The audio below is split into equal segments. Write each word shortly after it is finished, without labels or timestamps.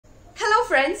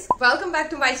friends, welcome back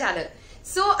to my channel.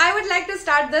 So I would like to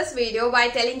start this video by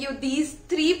telling you these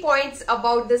 3 points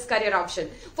about this career option.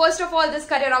 First of all, this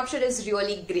career option is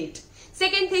really great.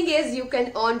 Second thing is you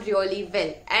can earn really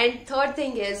well. And third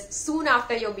thing is soon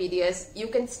after your BDS, you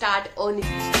can start earning.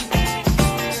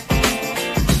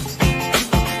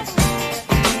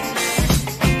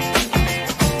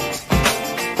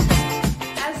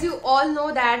 All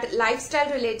know that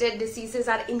lifestyle related diseases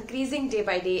are increasing day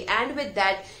by day, and with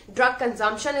that drug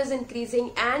consumption is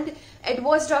increasing and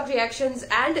adverse drug reactions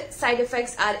and side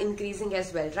effects are increasing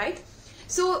as well, right?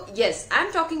 So yes,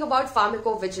 I'm talking about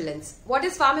pharmacovigilance. What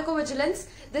is pharmacovigilance?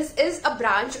 This is a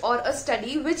branch or a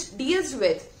study which deals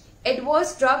with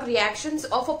adverse drug reactions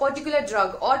of a particular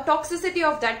drug or toxicity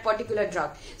of that particular drug.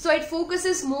 So it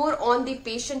focuses more on the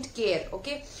patient care,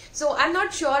 okay? So I'm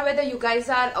not sure whether you guys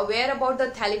are aware about the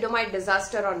thalidomide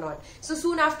disaster or not. So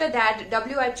soon after that,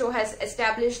 WHO has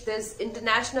established this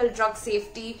international drug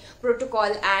safety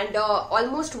protocol, and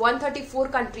almost 134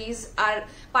 countries are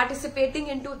participating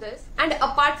into this. And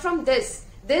apart from this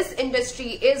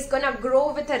industry is gonna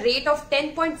grow with a rate of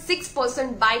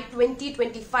 10.6% by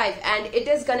 2025, and it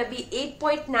is gonna be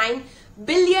 $8.9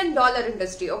 billion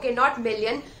industry, okay, not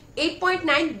million,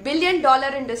 $8.9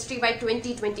 billion industry by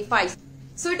 2025.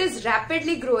 So it is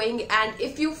rapidly growing, and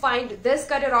if you find this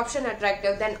career option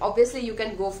attractive, then obviously you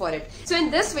can go for it. So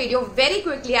in this video, very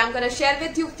quickly, I'm going to share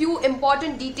with you few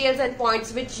important details and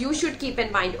points which you should keep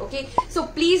in mind, okay? So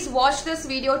please watch this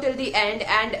video till the end,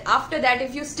 and after that,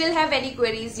 if you still have any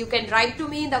queries, you can write to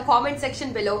me in the comment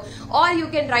section below, or you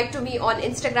can write to me on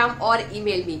Instagram or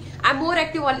email me. I'm more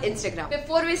active on Instagram.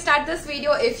 Before we start this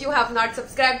video, if you have not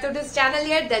subscribed to this channel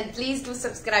yet, then please do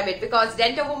subscribe it, because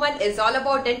DentoWoman is all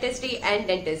about dentistry and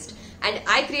dentist, and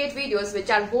I create videos which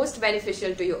are most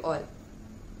beneficial to you all.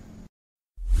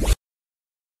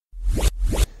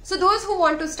 So those who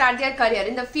want to start their career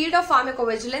in the field of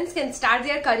pharmacovigilance can start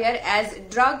their career as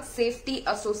drug safety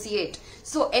associate.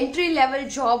 So entry level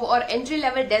job or entry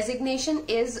level designation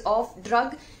is of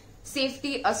drug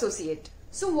safety associate.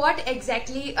 So what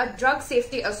exactly a drug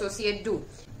safety associate do?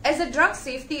 As a drug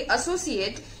safety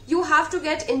associate, you have to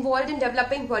get involved in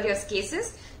developing various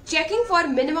cases, checking for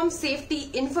minimum safety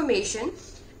information,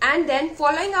 and then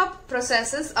following up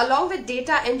processes along with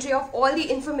data entry of all the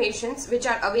informations which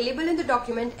are available in the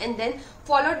document, and then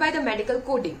followed by the medical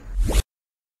coding.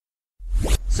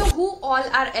 So who all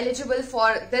are eligible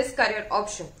for this career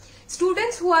option?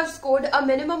 Students who have scored a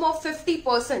minimum of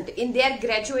 50% in their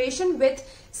graduation with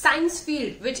science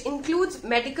field, which includes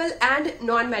medical and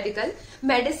non-medical,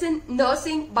 medicine,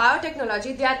 nursing,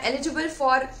 biotechnology, they are eligible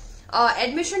for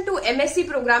admission to MSc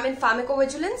program in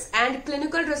pharmacovigilance and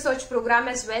clinical research program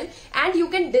as well, and you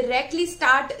can directly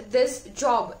start this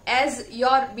job as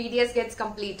your BDS gets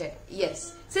completed.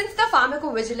 Yes, since the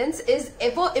pharmacovigilance is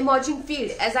ever emerging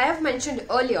field, as I have mentioned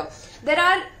earlier, there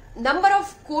are number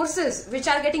of courses which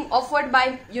are getting offered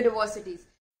by universities.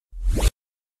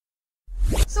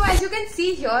 So as you can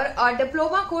see here, a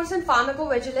diploma course in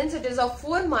pharmacovigilance, it is of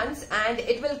 4 months and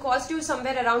it will cost you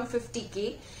somewhere around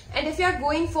 50k. And if you are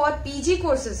going for PG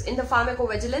courses in the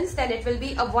pharmacovigilance, then it will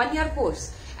be a 1-year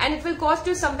course and it will cost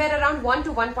you somewhere around 1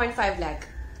 to 1.5 lakh.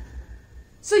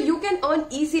 So you can earn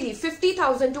easily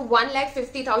 50,000 to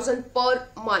 1,50,000 per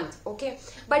month, okay?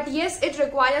 But yes, it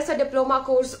requires a diploma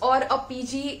course or a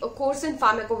PG course in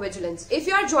pharmacovigilance. If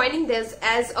you are joining this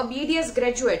as a BDS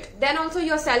graduate, then also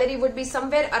your salary would be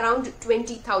somewhere around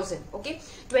 20,000, okay?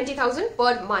 20,000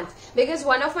 per month, because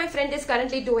one of my friend is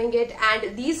currently doing it,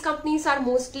 and these companies are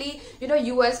mostly, you know,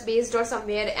 US based or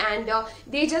somewhere, and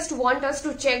they just want us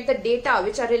to check the data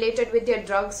which are related with their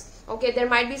drugs. Okay, there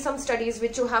might be some studies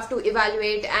which you have to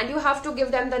evaluate, and you have to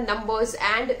give them the numbers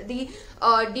and the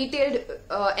detailed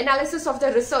analysis of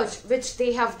the research which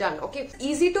they have done. Okay,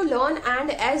 easy to learn,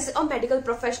 and as a medical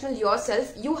professional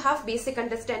yourself, you have basic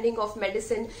understanding of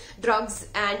medicine, drugs,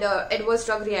 and adverse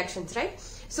drug reactions, right?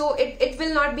 So it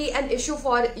will not be an issue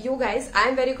for you guys. I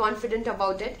am very confident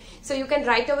about it. So you can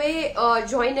right away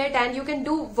join it, and you can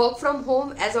do work from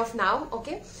home as of now,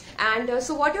 okay? And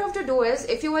so what you have to do is,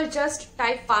 if you will just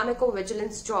type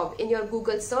pharmacovigilance job in your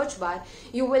Google search bar,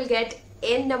 you will get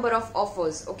n number of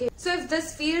offers, okay? So if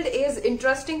this field is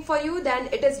interesting for you, then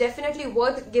it is definitely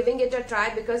worth giving it a try,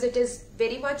 because it is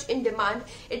very much in demand,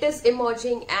 it is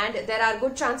emerging, and there are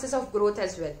good chances of growth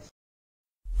as well.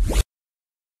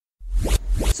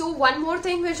 So one more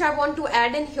thing which I want to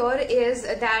add in here is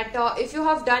that if you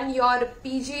have done your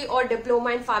PG or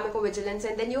diploma in pharmacovigilance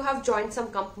and then you have joined some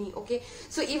company, okay,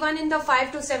 so even in the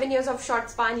 5 to 7 years of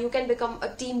short span, you can become a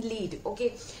team lead,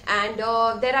 okay, and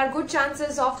there are good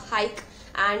chances of hike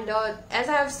and as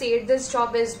I have said, this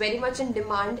job is very much in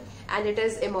demand and it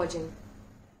is emerging.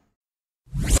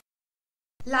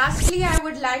 Lastly, I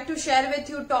would like to share with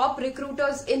you top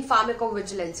recruiters in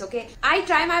pharmacovigilance. Okay, I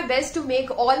try my best to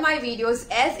make all my videos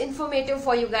as informative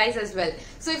for you guys as well.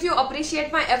 So if you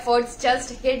appreciate my efforts, just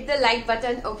hit the like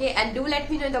button, okay, and do let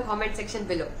me know in the comment section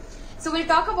below. So we'll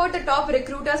talk about the top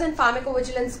recruiters in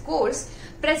pharmacovigilance course.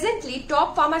 Presently,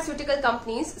 top pharmaceutical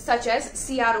companies such as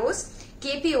CROs,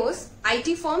 KPOs,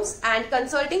 IT firms and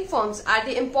consulting firms are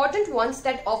the important ones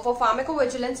that offer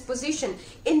pharmacovigilance position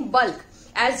in bulk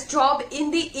as job in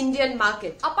the Indian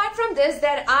market. Apart from this,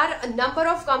 there are a number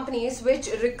of companies which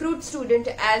recruit students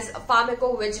as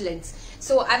pharmacovigilance.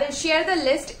 So I will share the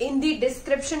list in the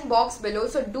description box below,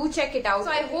 so do check it out.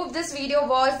 So I hope this video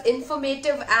was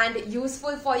informative and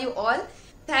useful for you all.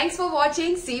 Thanks for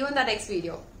watching. See you in the next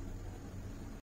video.